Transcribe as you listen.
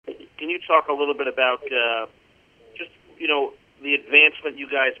you talk a little bit about just, the advancement you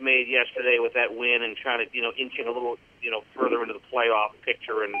guys made yesterday with that win and trying to, inching a little, further into the playoff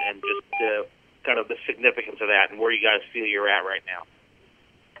picture and just kind of the significance of that and where you guys feel you're at right now?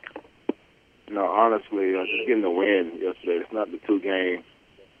 No, honestly, just getting the win yesterday, it's not the two-game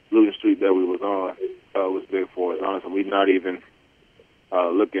losing streak that we was on was big for us. Honestly, we're not even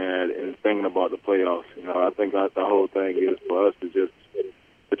looking at it and thinking about the playoffs. I think the whole thing is for us to just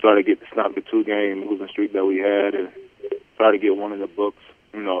to try to stop the two-game losing streak that we had and try to get one in the books,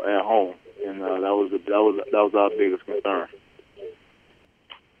 at home. And that was our biggest concern.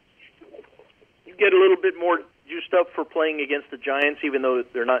 You get a little bit more juiced up for playing against the Giants, even though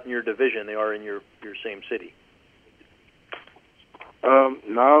they're not in your division; they are in your same city.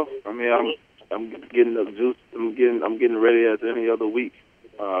 No, I mean I'm getting the juice. I'm getting ready as any other week.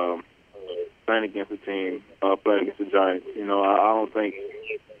 Playing against the team, playing against the Giants. I don't think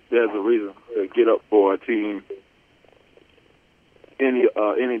there's a reason to get up for a team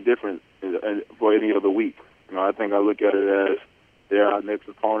any different for any other week. I think I look at it as they're our next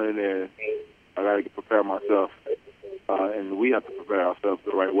opponent, and I got to prepare myself. And we have to prepare ourselves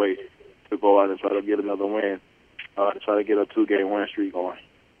the right way to go out and try to get another win, to try to get a two-game win streak going.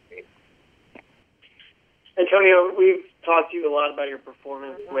 Antonio, we've talked to you a lot about your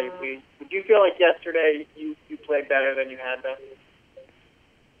performance lately. Did you feel like yesterday you played better than you had been?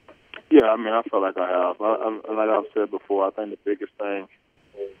 Yeah, I mean, I feel like I have. Like I've said before, I think the biggest thing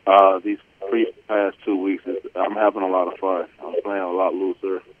these past 2 weeks is I'm having a lot of fun. I'm playing a lot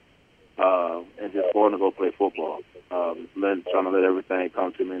looser and just going to go play football. Trying to let everything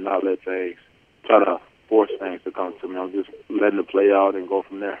come to me, not let things try to force things to come to me. I'm just letting it play out and go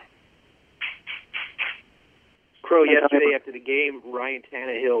from there. Crow, yesterday after the game, Ryan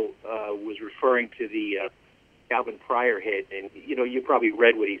Tannehill was referring to the Calvin Pryor hit, and you probably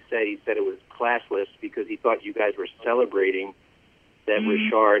read what he said. He said it was classless because he thought you guys were celebrating that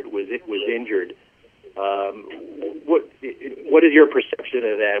Richard was injured. What is your perception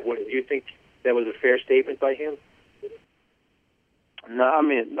of that? Do you think that was a fair statement by him? No, I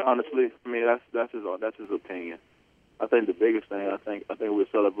mean honestly, that's his opinion. I think the biggest thing, I think we're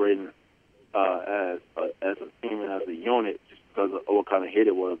celebrating as a team and as a unit just because of what kind of hit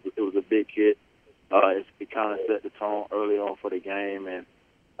it was. It was a big hit. It kind of set the tone early on for the game, and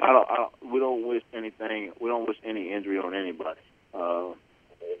we don't wish anything. We don't wish any injury on anybody.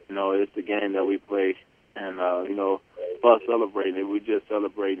 It's the game that we play, and for us celebrating it, we're just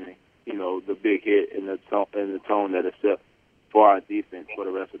celebrating, the big hit and the tone that it set for our defense for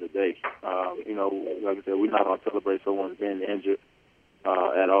the rest of the day. Like I said, we're not going to celebrate someone being injured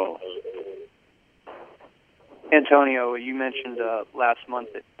at all. Antonio, you mentioned last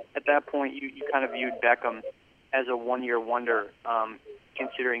month that at that point you kind of viewed Beckham as a one-year wonder,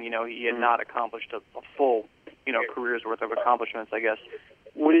 considering, he had not accomplished a full, career's worth of accomplishments, I guess.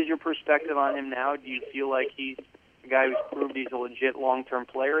 What is your perspective on him now? Do you feel like he's a guy who's proved he's a legit long-term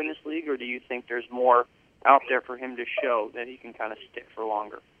player in this league, or do you think there's more out there for him to show that he can kind of stick for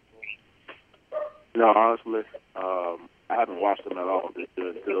longer? No, honestly, I haven't watched him at all this year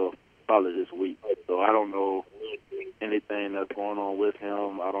until probably this week. So I don't know anything that's going on with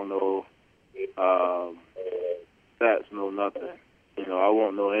him. I don't know stats, no nothing. I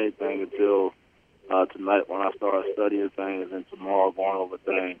won't know anything until tonight when I start studying things and tomorrow going over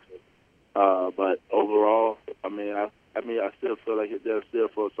things. But overall, I still feel like there's still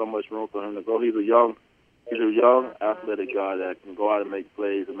so much room for him to go. He's a young athletic guy that can go out and make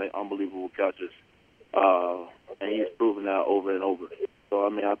plays and make unbelievable catches. And he's proven that over and over. So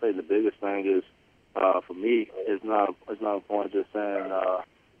I think the biggest thing is for me it's not a point just saying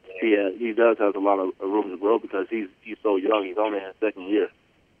he does have a lot of room to grow because he's so young. He's only in his second year.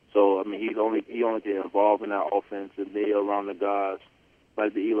 So he only get involved in that offense and be around the guys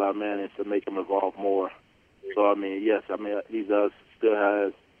like the Eli Manning to make him involved more. So yes, he does still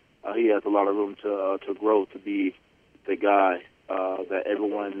has he has a lot of room to grow to be the guy that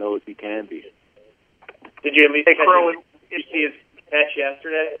everyone knows he can be. Did you at least see his catch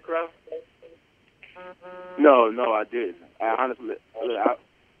yesterday, Crow? No, I didn't. Honestly,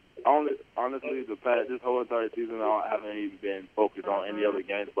 this whole entire season, I haven't even been focused on any other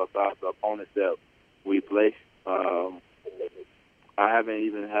games besides the opponents that we play. I haven't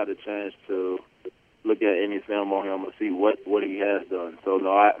even had a chance to look at any film on him or see what he has done. So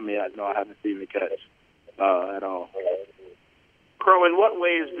no, I haven't seen the catch at all. Crow, in what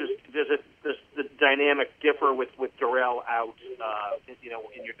ways does the dynamic differ with Darrell out,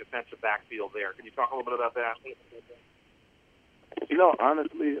 in your defensive backfield there? Can you talk a little bit about that?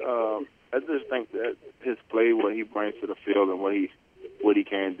 Honestly, I just think that his play, what he brings to the field, and what he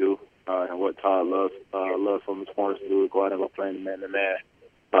can do, and what Todd loves from his corners to do is go out and go play in the man-to-man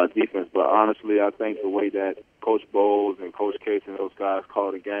defense. But honestly, I think the way that Coach Bowles and Coach Case and those guys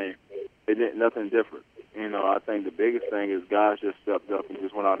called the game, they did nothing different. You know, I think the biggest thing is guys just stepped up and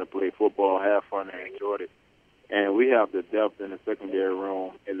just went out and played football, had fun, and enjoyed it. And we have the depth in the secondary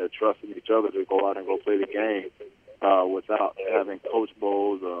room and the trust in each other to go out and go play the game without having Coach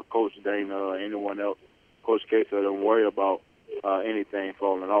Bowles or Coach Dana or anyone else, Coach Case, don't worry about anything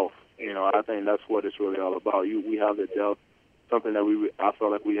falling off. You know, I think that's what it's really all about. We have the depth, something that I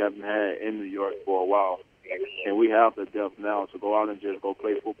feel like we haven't had in New York for a while. And we have the depth now to go out and just go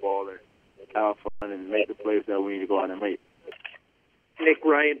play football and have fun and make the plays that we need to go out and make. Nick,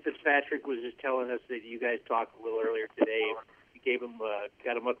 Ryan Fitzpatrick was just telling us that you guys talked a little earlier today. You gave him,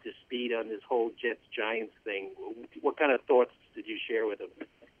 got him up to speed on this whole Jets-Giants thing. What kind of thoughts did you share with him?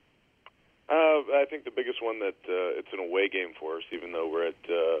 I think the biggest one that it's an away game for us, even though we're at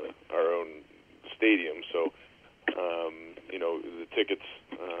our own stadium. So, you know, the tickets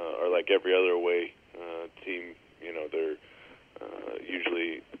are like every other away team. You know, they're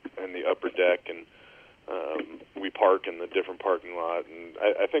usually in the upper deck, and we park in the different parking lot. And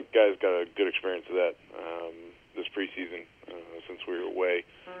I think guys got a good experience of that this preseason since we were away.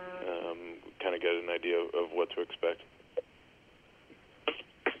 Kind of get an idea of what to expect.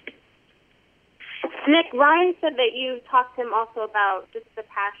 Nick, Ryan said that you talked to him also about just the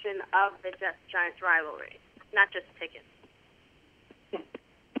passion of the Jets-Giants rivalry, not just tickets.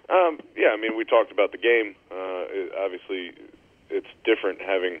 Yeah, I mean, we talked about the game. Obviously, it's different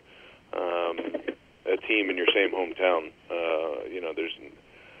having a team in your same hometown. You know,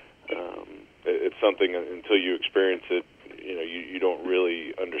 it's something until you experience it. You know, you don't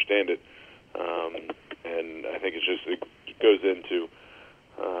really understand it, and I think it goes into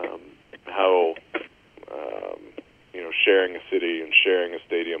how you know, sharing a city and sharing a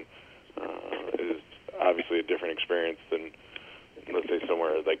stadium is obviously a different experience than, let's say,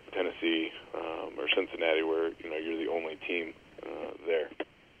 somewhere like Tennessee or Cincinnati, where you know you're the only team there.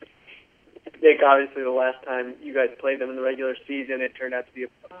 Nick, obviously the last time you guys played them in the regular season, it turned out to be a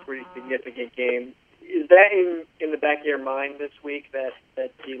pretty significant game. Is that in the back of your mind this week that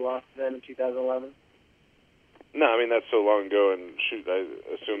you lost to them in 2011? No, I mean, that's so long ago, and shoot, I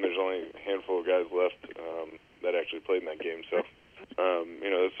assume there's only a handful of guys left that actually played in that game. So, you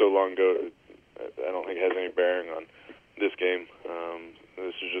know, that's so long ago, I don't think it has any bearing on this game.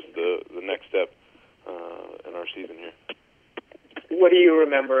 This is just the next step in our season here. What do you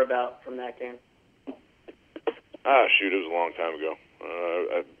remember from that game? Shoot, it was a long time ago.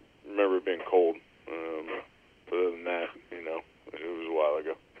 I remember it being cold. Other than that, you know, it was a while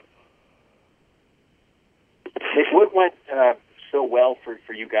ago. Nick, what went so well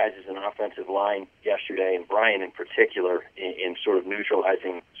for you guys as an offensive line yesterday, and Brian in particular, in sort of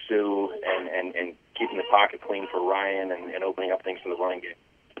neutralizing Sue and keeping the pocket clean for Ryan and opening up things for the running game?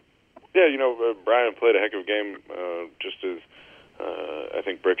 Yeah, you know, Brian played a heck of a game, just as I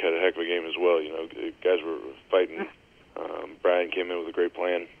think Brick had a heck of a game as well. You know, guys were fighting. Brian came in with a great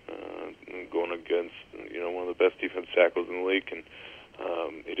plan, going against, you know, one of the best defensive tackles in the league, and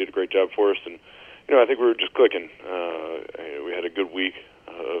he did a great job for us. And you know, I think we were just clicking. We had a good week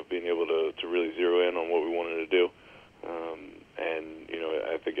of being able to really zero in on what we wanted to do, and you know,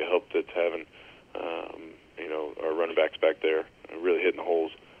 I think it helped that having you know, our running backs back there really hitting the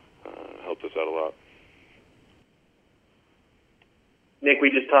holes helped us out a lot. Nick, we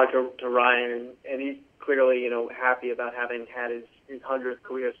just talked to Ryan, and he's clearly, you know, happy about having had his 100th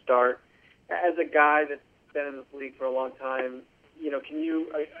career start. As a guy that's been in this league for a long time, you know,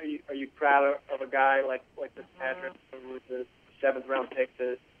 are you proud of a guy like Fitzpatrick, who was the 7th round pick,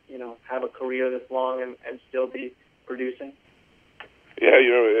 to, you know, have a career this long and still be producing? Yeah,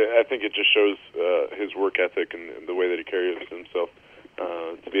 you know, I think it just shows his work ethic and the way that he carries himself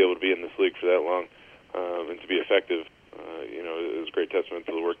to be able to be in this league for that long and to be effective. You know, it was a great testament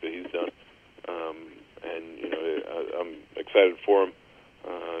to the work that he's done. And, you know, I'm excited for him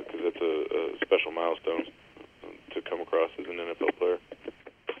because it's a special milestone to come across as an NFL player.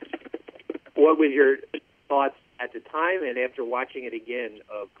 What was your thoughts at the time and after watching it again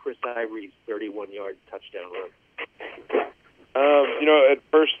of Chris Ivory's 31-yard touchdown run? You know, at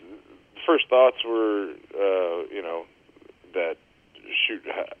first thoughts were, you know, that, shoot,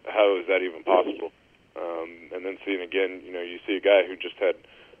 how is that even possible? And then seeing again, you know, you see a guy who just had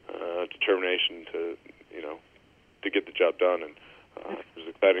determination to, you know, to get the job done, and it was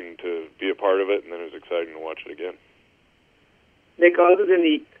exciting to be a part of it, and then it was exciting to watch it again. Nick, other than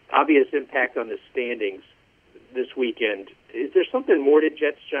the obvious impact on the standings this weekend, is there something more to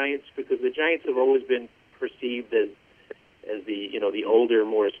Jets-Giants? Because the Giants have always been perceived as as the the older,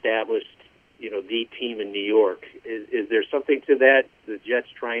 more established, the team in New York. Is there something to that? The Jets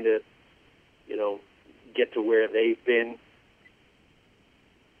trying to, get to where they've been?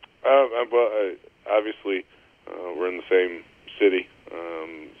 Well, obviously, we're in the same city,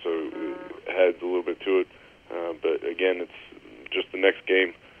 so it adds a little bit to it. But again, it's just the next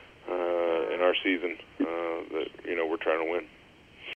game in our season that we're trying to win.